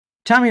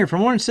Tom here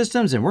from Lawrence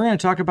Systems, and we're going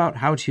to talk about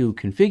how to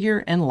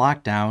configure and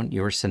lock down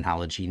your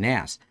Synology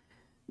NAS.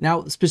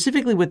 Now,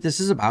 specifically what this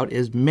is about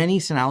is many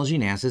Synology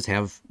NASs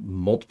have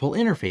multiple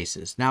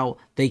interfaces. Now,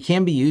 they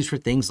can be used for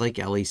things like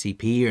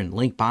LACP and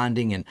link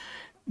bonding and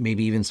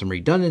maybe even some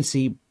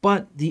redundancy,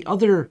 but the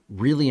other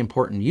really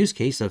important use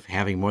case of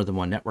having more than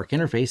one network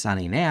interface on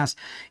a NAS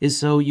is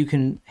so you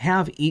can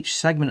have each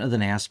segment of the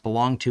NAS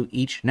belong to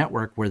each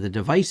network where the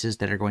devices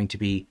that are going to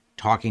be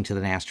talking to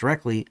the NAS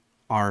directly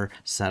are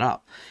set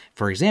up.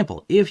 For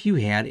example, if you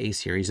had a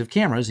series of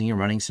cameras and you're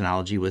running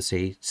Synology with,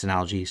 say,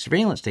 Synology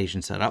surveillance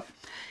station set up,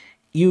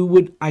 you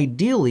would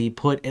ideally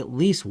put at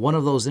least one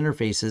of those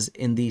interfaces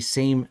in the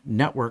same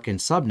network and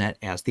subnet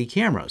as the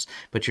cameras.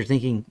 But you're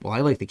thinking, well,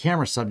 I like the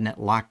camera subnet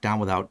locked down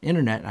without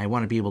internet, and I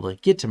want to be able to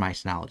get to my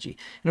Synology.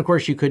 And of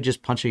course, you could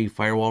just punch a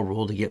firewall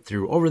rule to get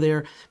through over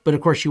there. But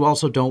of course, you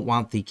also don't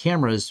want the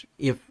cameras,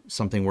 if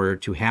something were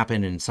to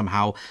happen and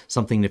somehow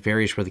something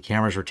nefarious where the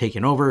cameras were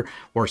taken over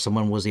or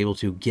someone was able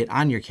to get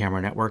on your camera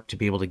network, to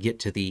be able to get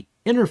to the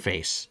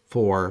interface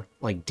for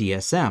like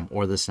DSM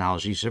or the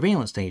Synology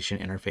surveillance station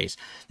interface.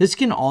 This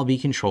can all be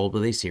controlled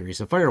with a series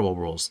of firewall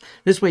rules.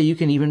 This way you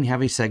can even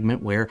have a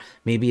segment where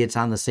maybe it's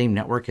on the same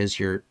network as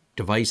your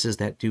devices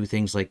that do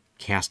things like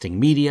casting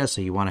media,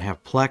 so you want to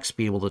have Plex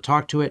be able to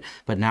talk to it,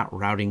 but not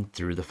routing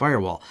through the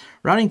firewall.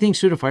 Routing things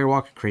through the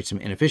firewall can create some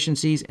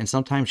inefficiencies and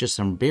sometimes just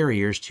some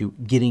barriers to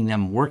getting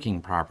them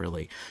working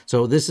properly.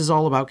 So this is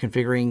all about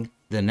configuring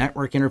the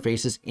network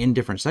interfaces in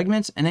different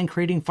segments and then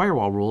creating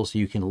firewall rules so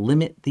you can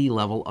limit the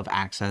level of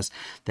access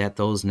that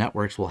those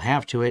networks will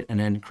have to it, and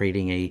then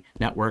creating a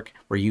network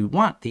where you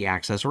want the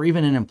access, or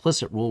even an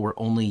implicit rule where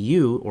only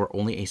you or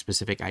only a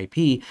specific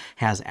IP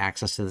has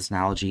access to the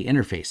Synology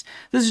interface.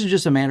 This is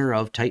just a matter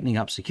of tightening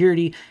up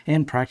security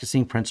and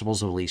practicing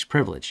principles of least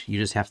privilege. You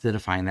just have to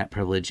define that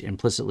privilege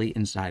implicitly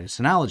inside of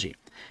Synology.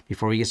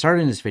 Before we get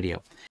started in this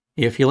video,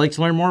 if you'd like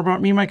to learn more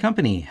about me and my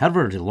company, head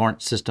over to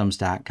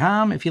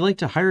lawrencesystems.com. If you'd like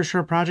to hire us for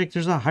a project,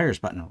 there's a Hires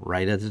button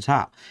right at the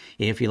top.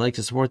 If you'd like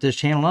to support this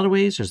channel in other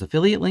ways, there's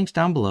affiliate links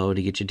down below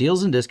to get you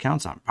deals and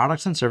discounts on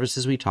products and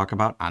services we talk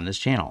about on this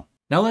channel.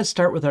 Now let's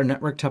start with our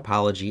network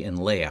topology and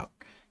layout.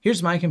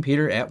 Here's my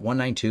computer at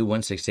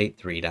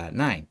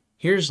 192.168.3.9.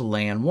 Here's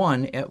LAN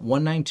 1 at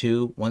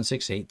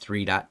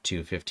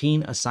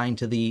 192.168.3.215 assigned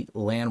to the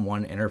LAN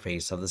 1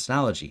 interface of the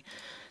Synology.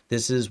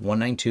 This is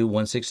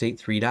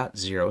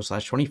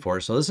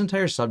 192.168.3.0/24. So this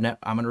entire subnet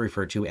I'm going to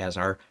refer to as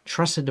our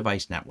trusted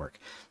device network.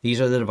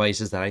 These are the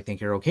devices that I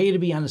think are okay to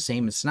be on the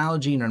same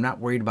Synology, and I'm not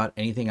worried about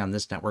anything on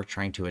this network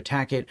trying to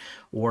attack it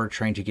or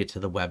trying to get to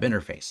the web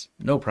interface.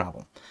 No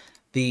problem.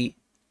 The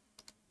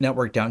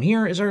network down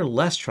here is our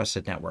less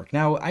trusted network.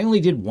 Now, I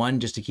only did one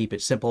just to keep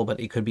it simple, but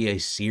it could be a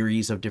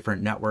series of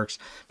different networks.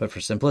 But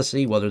for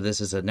simplicity, whether this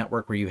is a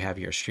network where you have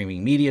your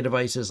streaming media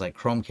devices like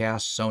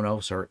Chromecast,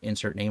 Sonos, or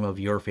insert name of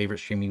your favorite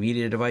streaming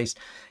media device,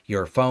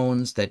 your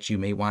phones that you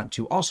may want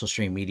to also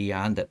stream media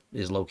on that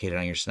is located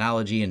on your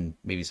Synology, and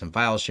maybe some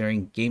file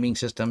sharing, gaming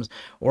systems,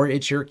 or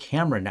it's your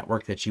camera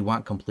network that you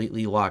want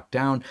completely locked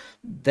down,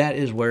 that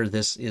is where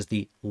this is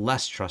the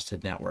less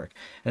trusted network.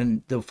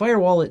 And the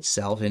firewall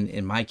itself,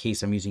 in my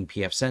case, I'm using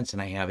pfsense,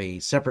 and I have a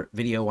separate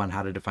video on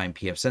how to define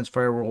pfsense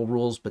firewall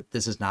rules, but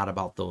this is not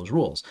about those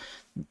rules.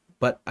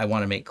 But I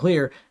want to make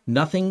clear,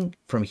 nothing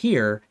from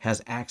here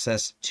has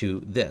access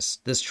to this.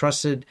 This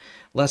trusted,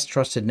 less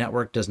trusted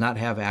network does not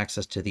have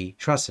access to the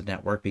trusted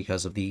network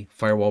because of the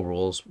firewall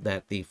rules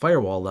that the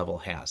firewall level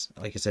has.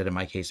 Like I said, in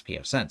my case,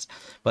 pfsense.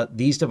 But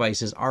these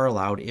devices are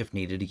allowed, if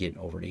needed, to get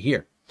over to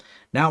here.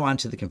 Now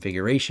onto the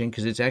configuration,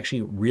 because it's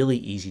actually really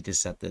easy to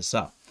set this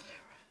up.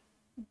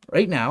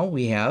 Right now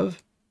we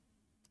have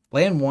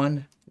LAN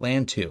 1,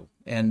 LAN 2,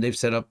 and they've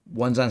set up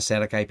one's on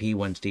static IP,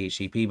 one's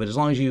DHCP, but as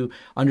long as you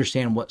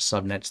understand what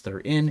subnets they're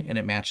in, and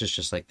it matches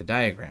just like the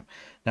diagram.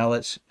 Now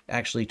let's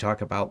actually talk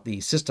about the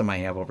system I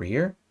have over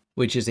here,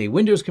 which is a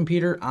Windows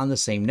computer on the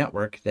same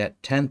network, that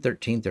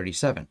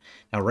 10.13.37.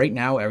 Now right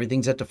now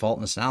everything's at default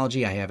in the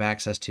Synology. I have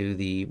access to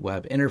the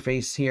web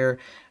interface here.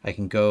 I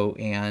can go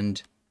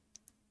and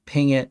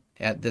ping it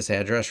at this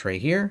address right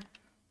here.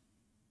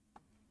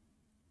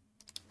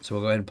 So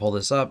we'll go ahead and pull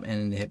this up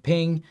and hit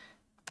ping.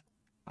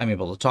 I'm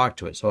able to talk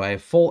to it. So I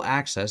have full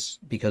access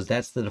because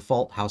that's the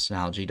default how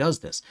Synology does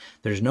this.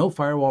 There's no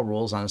firewall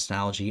rules on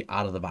Synology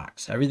out of the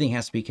box. Everything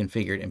has to be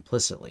configured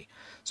implicitly.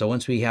 So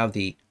once we have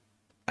the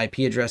IP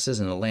addresses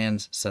and the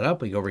LANs set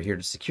up, we go over here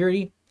to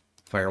security,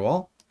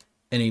 firewall,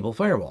 enable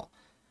firewall.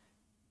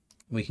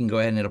 We can go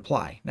ahead and hit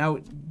apply. Now,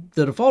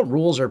 the default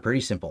rules are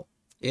pretty simple.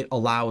 It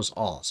allows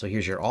all. So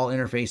here's your all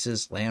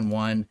interfaces, LAN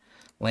 1,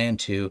 LAN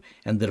 2,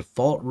 and the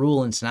default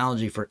rule in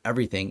Synology for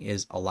everything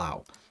is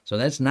allow. So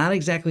that's not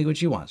exactly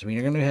what you want. So when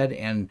you're going to go ahead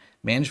and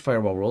manage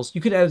firewall rules,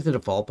 you could add it to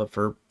default, but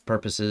for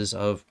purposes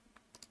of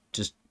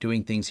just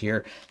doing things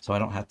here, so I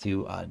don't have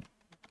to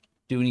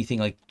do anything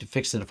like to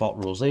fix the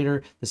default rules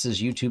later, this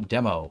is YouTube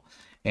demo.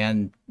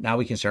 And now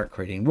we can start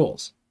creating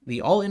rules.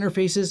 The all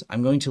interfaces,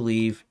 I'm going to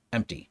leave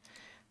empty.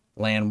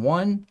 LAN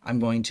 1, I'm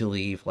going to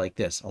leave like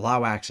this,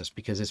 allow access,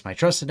 because it's my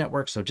trusted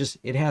network. So just,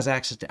 it has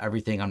access to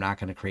everything. I'm not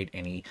going to create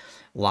any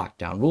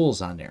lockdown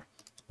rules on there.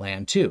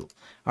 LAN 2.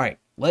 All right,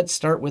 let's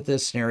start with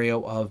this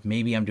scenario of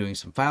maybe I'm doing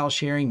some file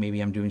sharing,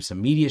 maybe I'm doing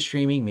some media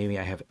streaming, maybe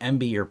I have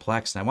MB or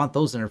Plex, and I want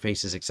those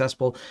interfaces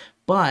accessible.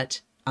 But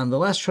on the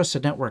less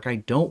trusted network, I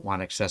don't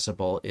want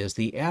accessible is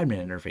the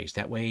admin interface.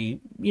 That way,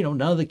 you know,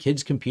 none of the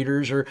kids'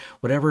 computers or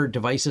whatever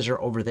devices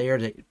are over there,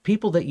 that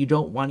people that you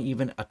don't want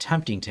even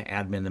attempting to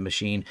admin the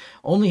machine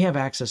only have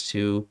access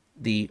to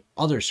the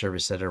other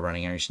service that are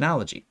running on your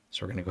Synology.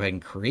 So we're going to go ahead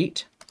and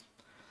create,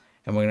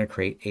 and we're going to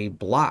create a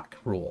block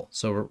rule.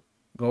 So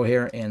go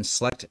here and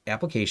select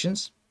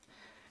applications,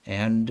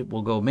 and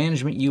we'll go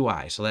management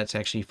UI. So that's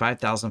actually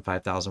 5000,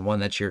 5001.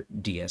 That's your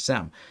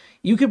DSM.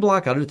 You could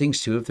block other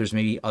things too if there's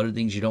maybe other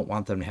things you don't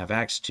want them to have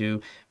access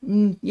to.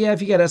 Yeah,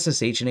 if you got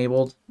SSH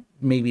enabled,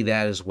 maybe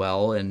that as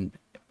well. And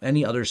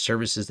any other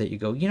services that you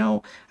go, you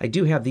know, I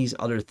do have these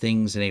other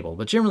things enabled.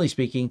 But generally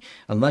speaking,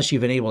 unless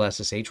you've enabled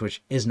SSH,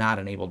 which is not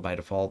enabled by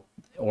default,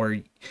 or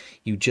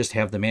you just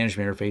have the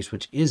management interface,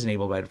 which is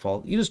enabled by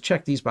default, you just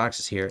check these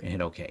boxes here and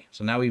hit OK.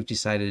 So now we've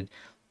decided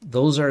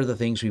those are the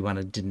things we want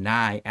to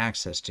deny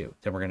access to.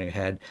 Then we're going to go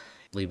ahead,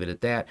 leave it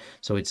at that.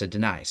 So it's a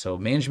deny. So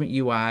management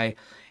UI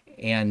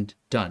and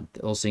done.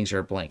 Those things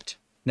are blanked.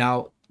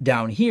 Now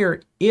down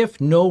here,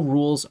 if no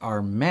rules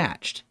are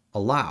matched,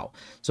 allow.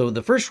 So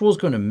the first rule is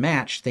going to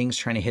match things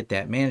trying to hit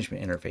that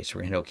management interface.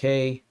 We're going to hit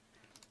OK,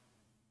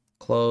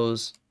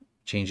 close,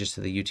 changes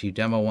to the YouTube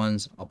demo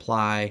ones,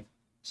 apply.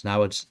 So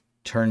now it's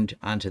turned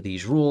onto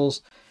these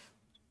rules.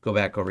 Go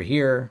back over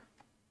here.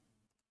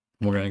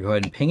 We're going to go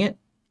ahead and ping it.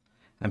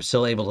 I'm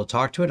still able to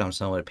talk to it. I'm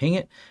still able to ping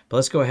it. But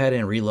let's go ahead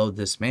and reload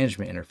this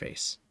management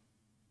interface.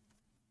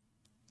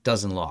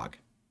 Doesn't log.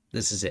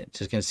 This is it.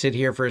 Just going to sit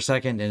here for a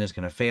second and it's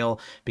going to fail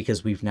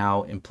because we've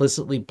now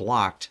implicitly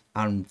blocked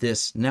on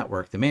this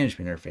network the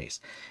management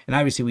interface. And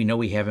obviously we know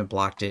we haven't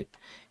blocked it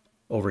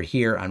over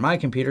here on my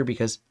computer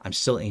because I'm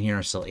still in here.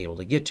 I'm still able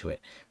to get to it.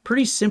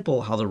 Pretty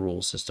simple how the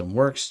rule system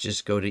works.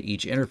 Just go to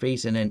each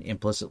interface and then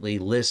implicitly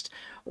list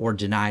or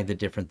deny the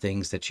different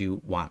things that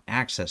you want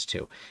access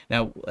to.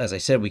 Now, as I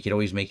said, we could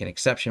always make an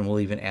exception.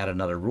 We'll even add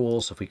another rule.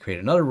 So if we create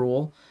another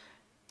rule,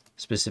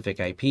 specific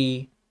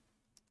IP,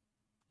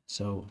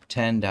 so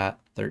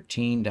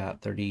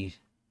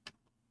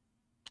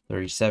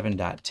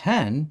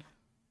 10.13.37.10,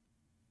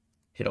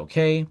 hit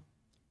OK.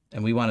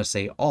 And we want to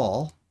say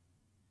all.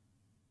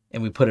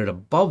 And we put it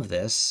above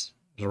this.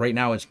 So right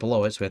now it's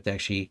below it, so we have to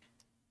actually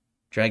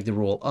drag the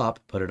rule up,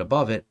 put it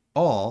above it,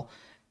 all.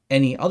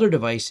 Any other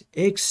device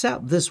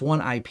except this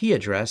one IP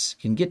address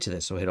can get to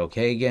this. So hit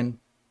OK again.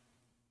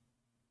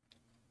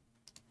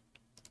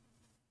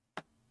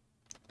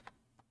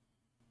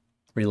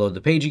 Reload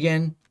the page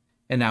again.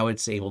 And now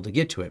it's able to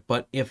get to it.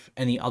 But if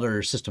any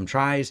other system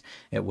tries,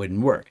 it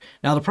wouldn't work.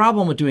 Now, the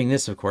problem with doing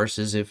this, of course,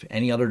 is if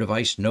any other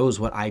device knows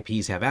what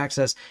IPs have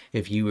access,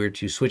 if you were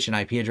to switch an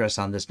IP address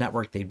on this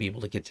network, they'd be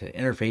able to get to the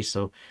interface,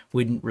 so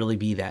wouldn't really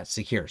be that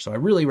secure. So I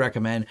really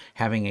recommend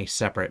having a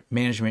separate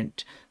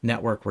management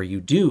network where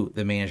you do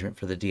the management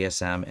for the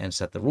DSM and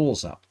set the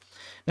rules up.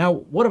 Now,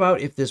 what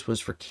about if this was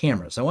for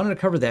cameras? I wanted to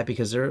cover that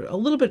because they're a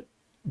little bit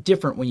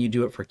different when you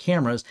do it for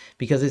cameras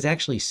because it's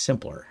actually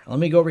simpler. Let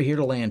me go over here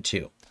to LAN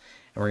 2.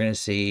 And we're going to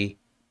see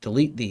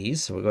delete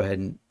these. So we'll go ahead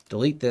and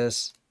delete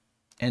this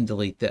and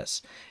delete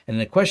this. And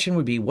the question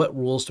would be, what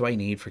rules do I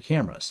need for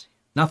cameras?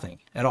 Nothing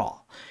at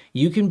all.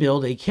 You can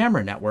build a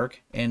camera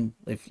network. And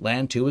if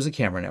LAN 2 is a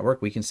camera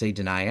network, we can say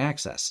deny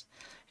access.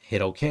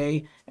 Hit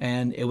OK,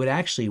 and it would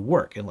actually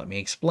work. And let me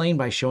explain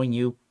by showing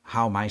you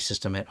how my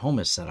system at home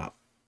is set up.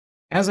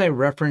 As I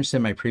referenced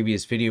in my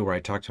previous video where I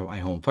talked about my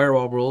home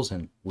firewall rules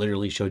and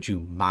literally showed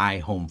you my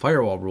home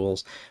firewall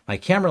rules, my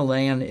camera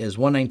LAN is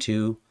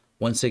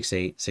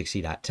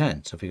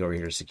 192.168.60.10. So if we go over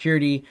here to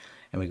security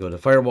and we go to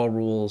firewall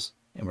rules,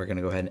 and we're going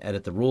to go ahead and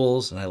edit the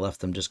rules, and I left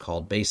them just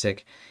called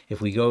basic.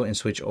 If we go and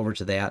switch over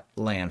to that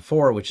LAN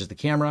 4, which is the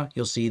camera,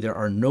 you'll see there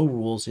are no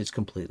rules. It's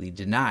completely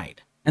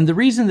denied. And the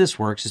reason this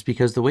works is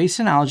because the way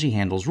Synology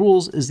handles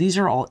rules is these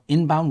are all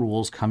inbound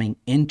rules coming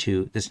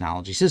into the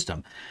Synology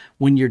system.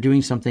 When you're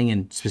doing something,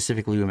 and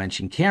specifically we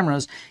mentioned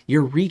cameras,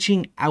 you're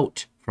reaching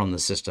out from the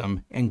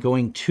system and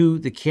going to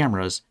the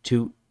cameras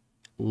to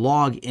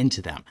log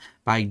into them.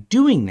 By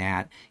doing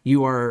that,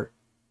 you are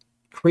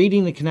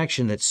creating the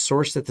connection that's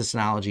sourced at the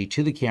Synology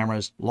to the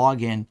cameras,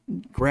 log in,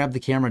 grab the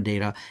camera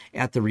data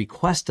at the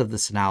request of the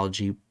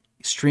Synology,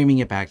 streaming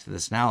it back to the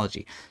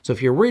Synology. So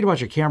if you're worried about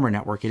your camera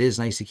network, it is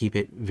nice to keep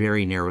it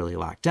very narrowly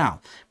locked down.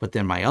 But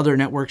then my other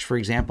networks, for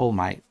example,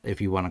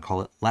 if you want to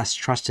call it less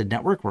trusted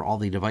network, where all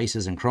the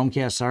devices and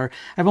Chromecasts are,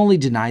 I've only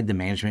denied the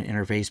management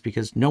interface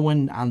because no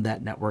one on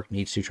that network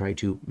needs to try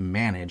to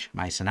manage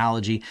my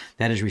Synology.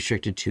 That is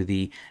restricted to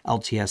the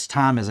LTS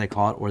TOM, as I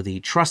call it, or the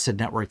trusted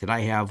network that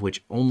I have,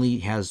 which only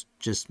has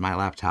just my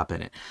laptop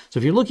in it. So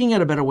if you're looking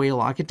at a better way to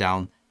lock it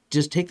down,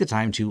 just take the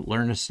time to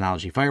learn the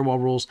Synology firewall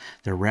rules.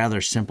 They're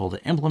rather simple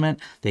to implement.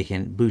 They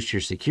can boost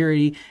your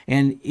security.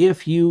 And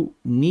if you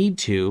need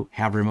to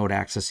have remote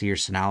access to your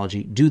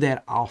Synology, do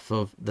that off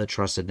of the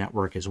trusted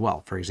network as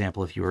well. For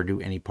example, if you were to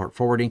do any port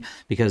forwarding,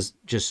 because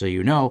just so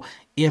you know,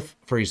 if,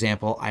 for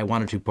example, I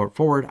wanted to port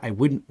forward, I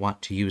wouldn't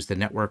want to use the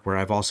network where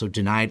I've also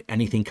denied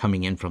anything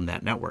coming in from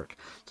that network.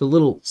 It's a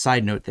little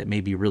side note that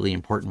may be really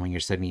important when you're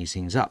setting these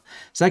things up.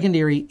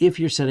 Secondary, if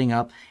you're setting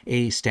up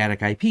a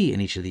static IP in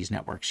each of these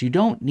networks, you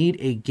don't need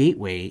a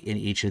gateway in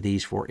each of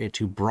these for it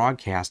to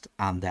broadcast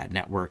on that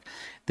network.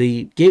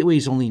 The gateway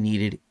is only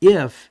needed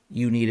if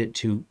you need it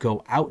to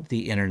go out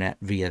the internet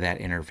via that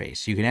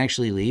interface. You can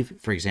actually leave,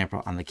 for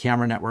example, on the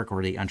camera network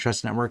or the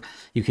untrusted network,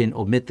 you can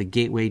omit the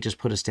gateway, just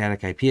put a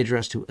static IP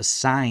address to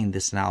assign the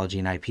Synology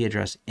and IP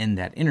address in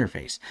that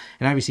interface.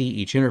 And obviously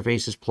each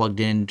interface is plugged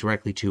in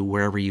directly to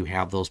wherever you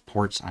have those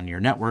ports on your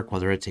network,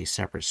 whether it's a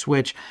separate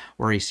switch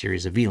or a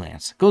series of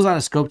VLANs. It goes out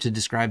of scope to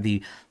describe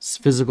the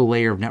physical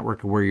layer of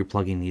network where you're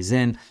plugging these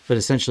in, but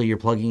essentially you're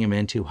plugging them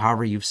into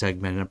however you've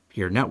segmented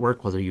your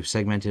network, whether you've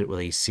segmented it with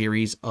a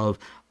series of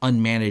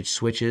unmanaged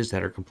switches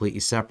that are completely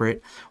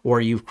separate,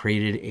 or you've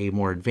created a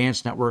more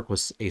advanced network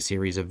with a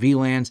series of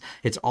VLANs.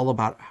 It's all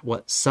about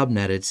what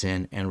subnet it's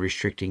in and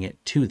restricting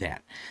it to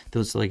that.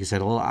 Those, like I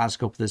said, a little out of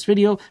scope of this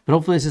video, but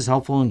hopefully this is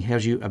helpful and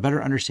gives you a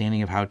better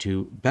understanding of how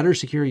to better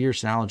secure your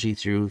Synology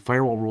through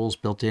firewall rules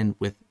built in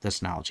with the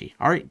Synology.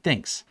 All right,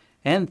 thanks.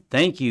 And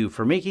thank you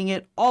for making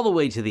it all the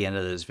way to the end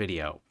of this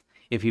video.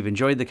 If you've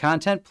enjoyed the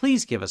content,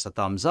 please give us a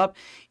thumbs up.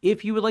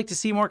 If you would like to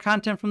see more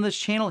content from this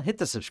channel, hit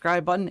the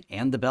subscribe button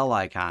and the bell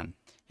icon.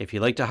 If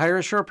you'd like to hire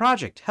us for a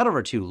project, head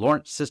over to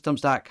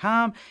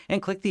lawrencesystems.com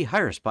and click the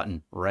Hire Us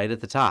button right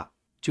at the top.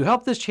 To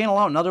help this channel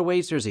out in other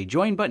ways, there's a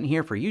join button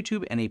here for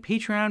YouTube and a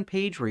Patreon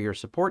page where your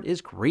support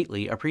is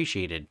greatly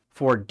appreciated.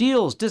 For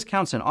deals,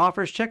 discounts, and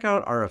offers, check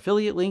out our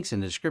affiliate links in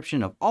the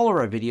description of all of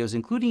our videos,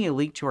 including a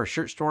link to our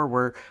shirt store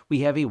where we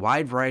have a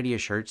wide variety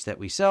of shirts that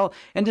we sell,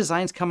 and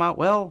designs come out,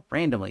 well,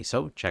 randomly,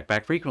 so check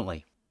back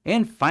frequently.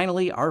 And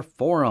finally, our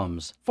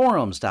forums.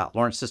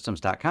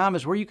 Forums.lawrencesystems.com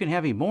is where you can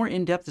have a more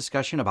in-depth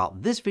discussion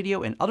about this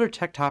video and other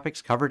tech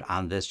topics covered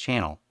on this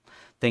channel.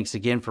 Thanks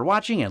again for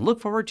watching and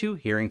look forward to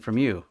hearing from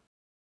you.